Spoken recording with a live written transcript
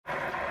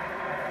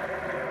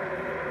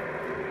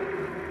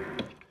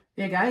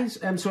Hey guys,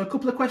 so a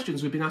couple of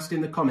questions we've been asked in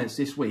the comments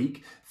this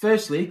week.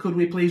 Firstly, could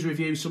we please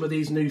review some of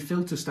these new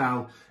filter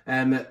style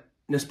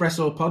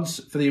Nespresso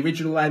pods for the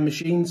OriginalLine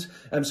machines?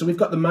 So we've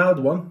got the mild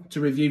one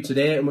to review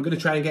today, and we're going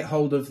to try and get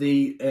hold of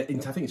the, I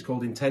think it's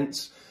called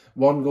Intense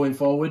one going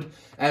forward.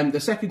 The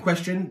second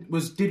question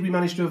was, did we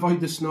manage to avoid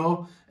the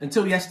snow?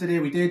 Until yesterday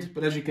we did,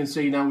 but as you can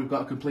see now we've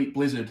got a complete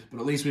blizzard, but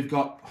at least we've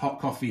got hot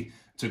coffee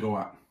to go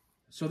at.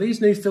 So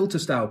these new filter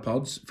style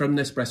pods from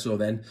Nespresso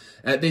then,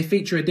 they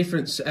feature a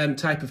different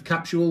type of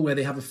capsule where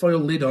they have a foil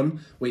lid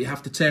on where you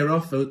have to tear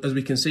off, as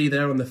we can see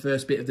there on the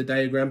first bit of the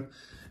diagram.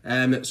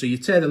 So you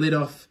tear the lid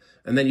off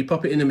and then you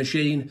pop it in the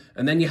machine,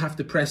 and then you have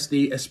to press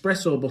the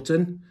espresso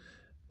button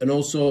and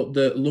also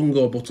the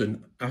lungo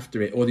button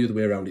after it, or the other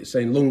way around. It's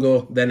saying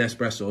lungo, then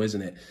espresso,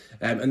 isn't it?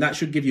 And that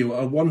should give you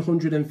a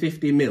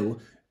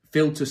 150ml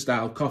filter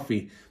style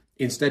coffee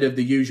instead of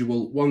the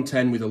usual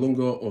 110 with a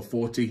lungo or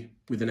 40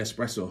 with an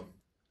espresso.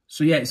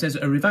 So yeah, it says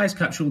a revised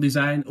capsule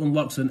design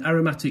unlocks an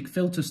aromatic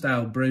filter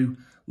style brew,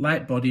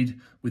 light bodied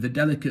with a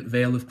delicate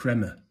veil of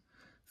crema.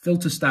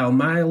 Filter Style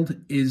Mild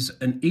is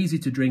an easy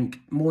to drink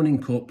morning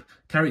cup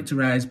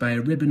characterised by a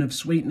ribbon of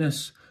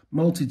sweetness,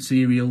 malted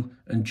cereal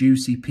and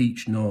juicy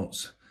peach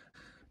notes.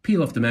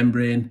 Peel off the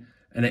membrane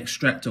and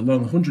extract a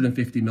long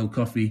 150ml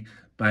coffee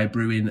by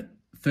brewing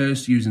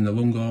first using the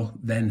lungo,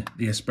 then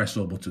the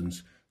espresso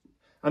buttons.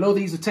 I know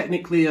these are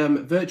technically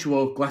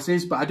Vertuo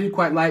glasses, but I do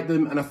quite like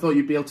them, and I thought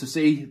you'd be able to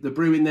see the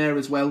brew in there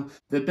as well.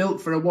 They're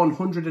built for a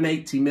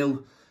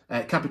 180ml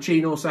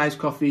cappuccino size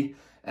coffee,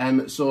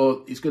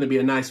 so it's going to be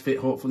a nice fit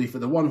hopefully for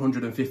the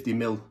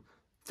 150ml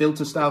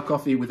filter style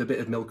coffee with a bit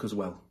of milk as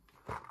well.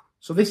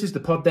 So this is the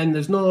pod then.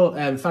 There's no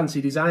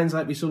fancy designs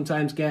like we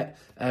sometimes get,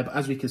 but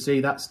as we can see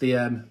that's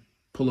the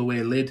pull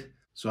away lid.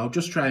 So I'll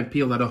just try and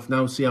peel that off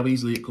now, see how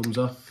easily it comes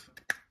off.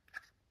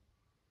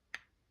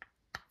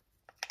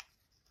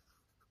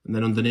 And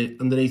then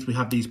underneath we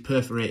have these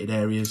perforated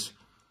areas,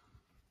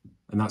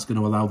 and that's going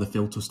to allow the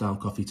filter style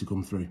coffee to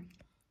come through.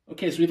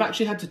 Okay, so we've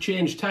actually had to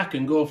change tack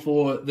and go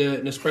for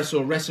the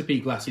Nespresso recipe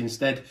glass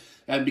instead,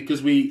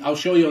 because I'll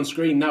show you on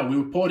screen now,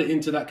 we poured it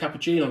into that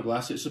cappuccino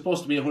glass. It's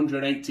supposed to be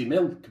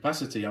 180ml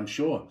capacity, I'm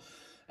sure,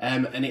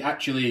 and it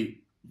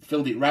actually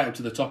filled it right up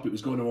to the top. It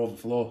was going to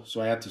overflow,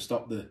 so I had to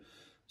stop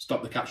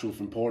the capsule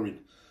from pouring.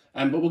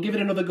 But we'll give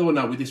it another go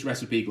now with this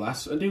recipe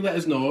glass, and do let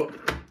us know,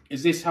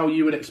 is this how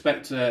you would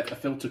expect a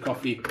filter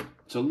coffee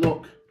to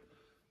look,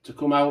 to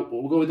come out?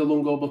 We'll go with the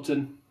lungo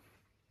button.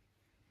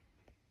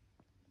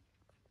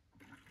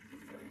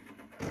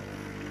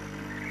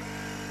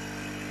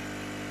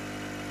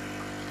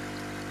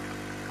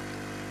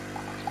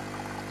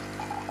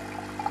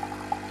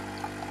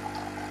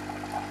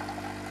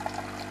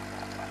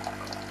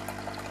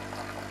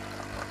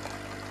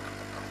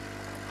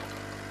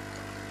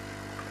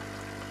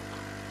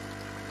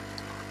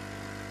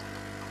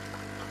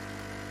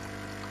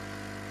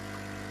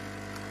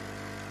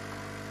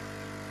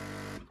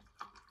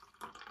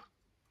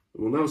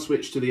 We'll now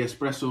switch to the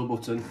espresso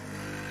button.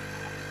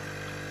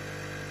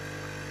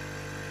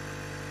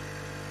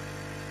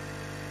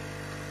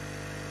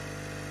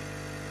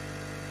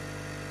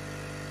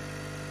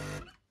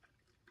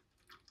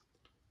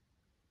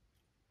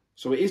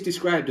 So it is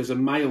described as a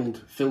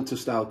mild filter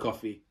style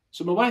coffee.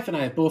 So my wife and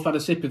I have both had a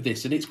sip of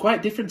this, and it's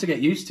quite different to get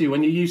used to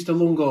when you're used to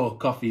lungo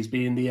coffees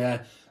being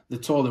the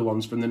taller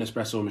ones from the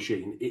Nespresso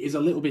machine. It is a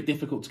little bit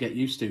difficult to get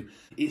used to.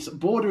 It's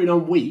bordering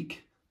on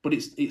weak, but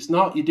it's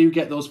not. You do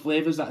get those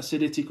flavours, that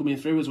acidity coming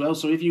through as well.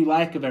 So if you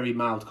like a very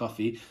mild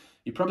coffee,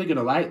 you're probably going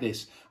to like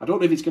this. I don't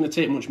know if it's going to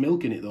take much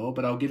milk in it though,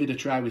 but I'll give it a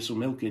try with some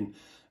milk in.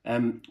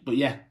 But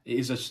yeah, it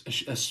is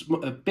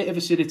a bit of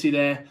acidity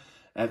there,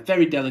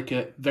 very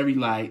delicate, very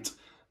light,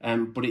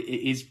 but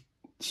it is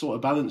sort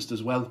of balanced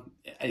as well.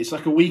 It's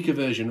like a weaker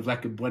version of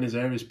like a Buenos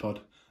Aires pod,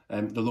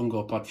 the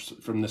Lungo pod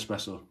from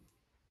Nespresso.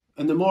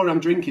 And the more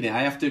I'm drinking it,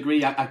 I have to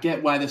agree, I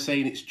get why they're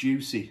saying it's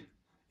juicy.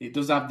 It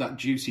does have that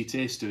juicy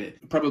taste to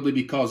it, probably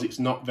because it's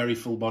not very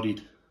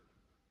full-bodied.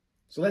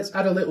 So let's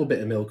add a little bit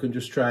of milk and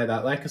just try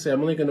that. Like I say,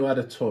 I'm only going to add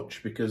a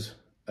touch because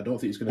I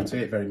don't think it's going to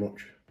take very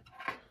much.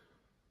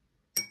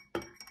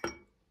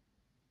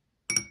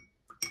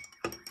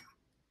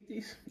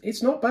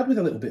 It's not bad with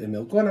a little bit of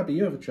milk. Go on, Abby,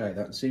 you ever try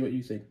that and see what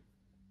you think?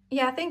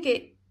 Yeah, I think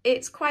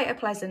it's quite a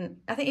pleasant.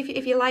 I think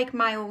if you like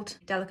mild,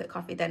 delicate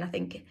coffee, then I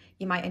think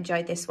you might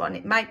enjoy this one.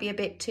 It might be a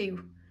bit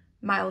too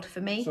mild for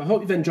me. So I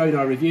hope you've enjoyed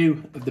our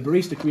review of the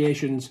Barista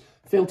Creations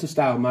Filter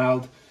Style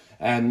Mild.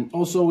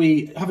 Also,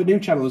 we have a new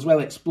channel as well,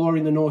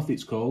 Exploring the North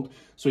it's called.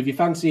 So if you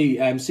fancy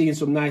seeing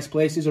some nice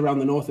places around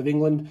the north of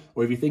England,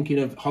 or if you're thinking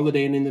of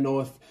holidaying in the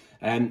north,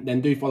 then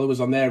do follow us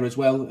on there as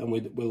well, and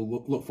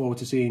we'll look forward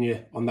to seeing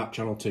you on that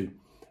channel too.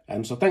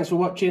 So thanks for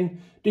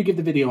watching. Do give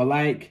the video a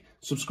like,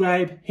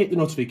 subscribe, hit the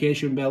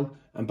notification bell,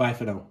 and bye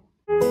for now.